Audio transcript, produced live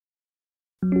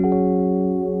This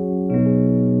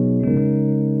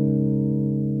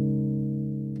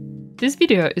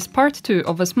video is part 2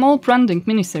 of a small branding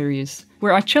miniseries,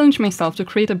 where I challenge myself to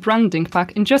create a branding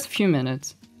pack in just a few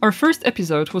minutes. Our first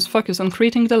episode was focused on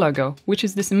creating the logo, which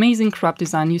is this amazing crab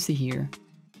design you see here.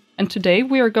 And today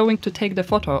we are going to take the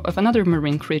photo of another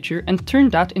marine creature and turn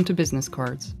that into business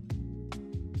cards.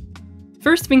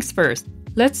 First things first,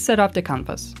 let's set up the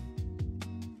canvas.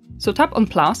 So tap on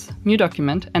plus, new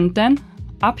document, and then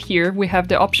up here we have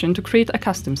the option to create a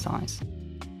custom size.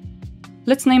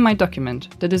 Let's name my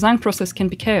document. The design process can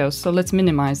be chaos, so let's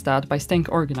minimize that by staying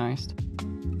organized.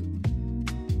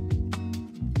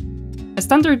 A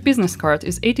standard business card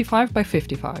is 85 by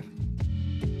 55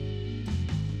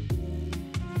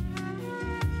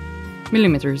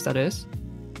 millimeters, that is.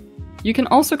 You can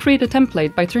also create a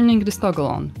template by turning this toggle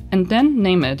on, and then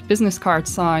name it business card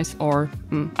size or,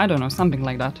 I don't know, something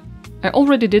like that. I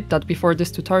already did that before this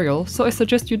tutorial, so I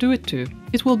suggest you do it too.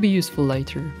 It will be useful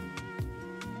later.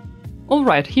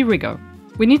 Alright, here we go.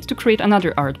 We need to create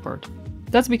another artboard.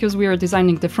 That's because we are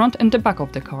designing the front and the back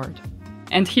of the card.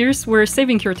 And here's where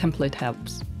saving your template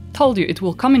helps. Told you it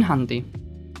will come in handy.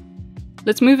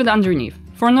 Let's move it underneath,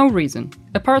 for no reason,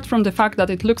 apart from the fact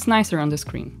that it looks nicer on the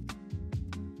screen.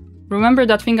 Remember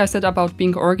that thing I said about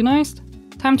being organized?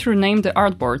 Time to rename the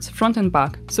artboards front and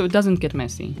back so it doesn't get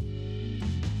messy.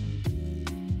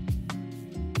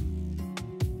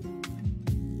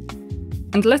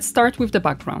 And let's start with the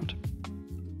background.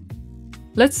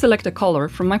 Let's select a color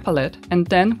from my palette and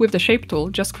then, with the shape tool,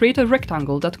 just create a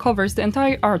rectangle that covers the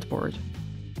entire artboard.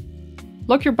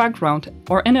 Lock your background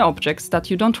or any objects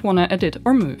that you don't want to edit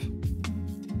or move.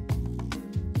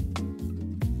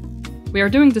 We are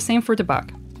doing the same for the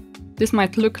back. This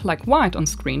might look like white on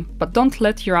screen, but don't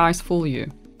let your eyes fool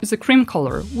you. It's a cream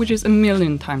color, which is a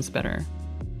million times better.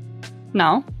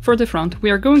 Now, for the front,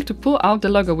 we are going to pull out the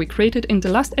logo we created in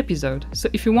the last episode, so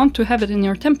if you want to have it in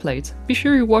your templates, be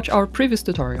sure you watch our previous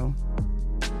tutorial.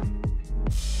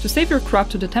 To save your crop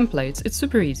to the templates, it's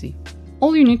super easy.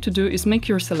 All you need to do is make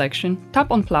your selection,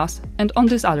 tap on plus, and on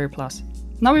this other plus.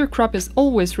 Now your crop is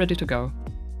always ready to go.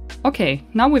 Okay,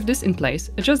 now with this in place,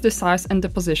 adjust the size and the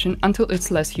position until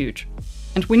it's less huge.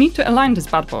 And we need to align this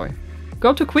bad boy.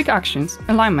 Go to Quick Actions,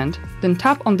 Alignment, then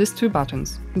tap on these two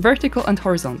buttons, vertical and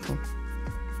horizontal.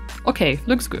 Okay,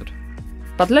 looks good.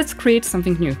 But let's create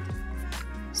something new.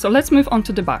 So let's move on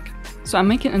to the back. So I'm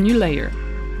making a new layer.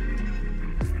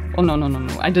 Oh no,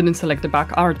 I didn't select the back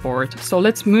artboard, so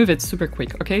let's move it super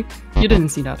quick, okay? You didn't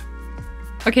see that.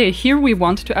 Okay, here we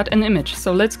want to add an image,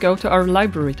 so let's go to our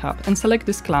library tab and select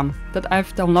this clam that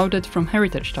I've downloaded from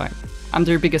Heritage Type. I'm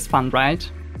their biggest fan, right?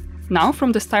 Now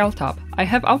from the Style tab, I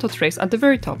have Auto Trace at the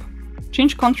very top.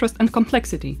 Change contrast and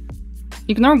complexity.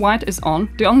 Ignore white is on,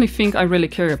 the only thing I really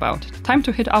care about. Time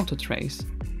to hit Auto Trace.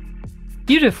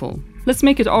 Beautiful! Let's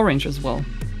make it orange as well.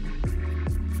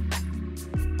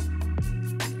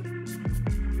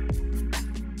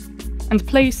 And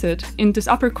place it in this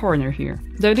upper corner here.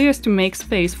 The idea is to make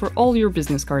space for all your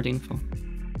business card info.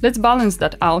 Let's balance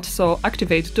that out, so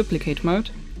activate duplicate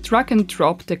mode, drag and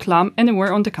drop the clam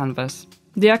anywhere on the canvas.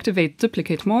 Deactivate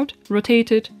duplicate mode,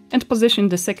 rotate it, and position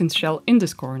the second shell in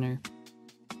this corner.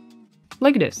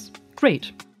 Like this.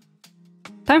 Great.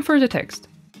 Time for the text.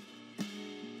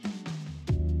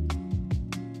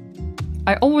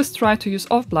 I always try to use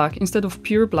off black instead of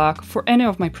pure black for any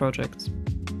of my projects.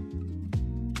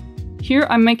 Here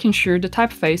I'm making sure the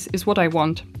typeface is what I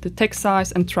want, the text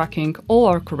size and tracking all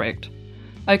are correct.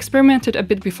 I experimented a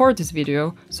bit before this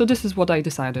video, so this is what I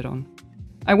decided on.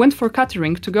 I went for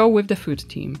catering to go with the food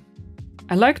theme.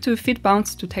 I like to fit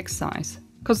bounds to text size,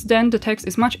 cause then the text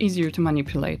is much easier to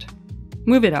manipulate.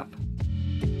 Move it up.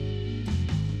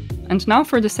 And now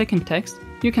for the second text,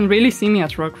 you can really see me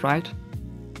at work, right?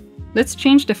 Let's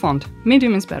change the font,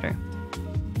 medium is better.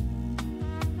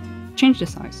 Change the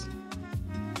size.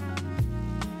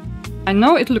 I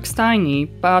know it looks tiny,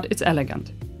 but it's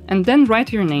elegant. And then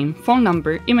write your name, phone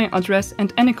number, email address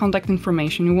and any contact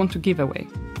information you want to give away.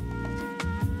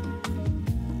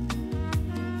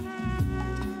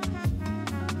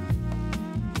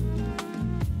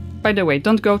 By the way,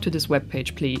 don't go to this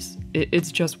webpage, please.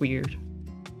 It's just weird.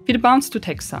 Fit bounds to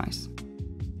text size.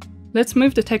 Let's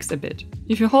move the text a bit.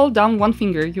 If you hold down one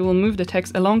finger, you will move the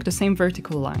text along the same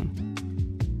vertical line.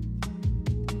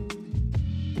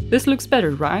 This looks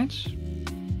better, right?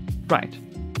 Right.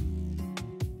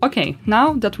 Okay,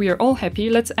 now that we are all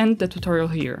happy, let's end the tutorial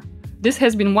here. This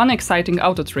has been one exciting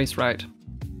auto trace ride.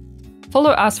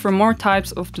 Follow us for more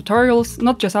types of tutorials,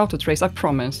 not just auto trace, I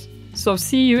promise. So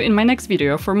see you in my next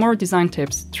video for more design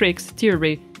tips, tricks,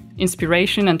 theory,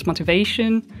 inspiration and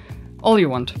motivation, all you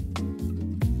want.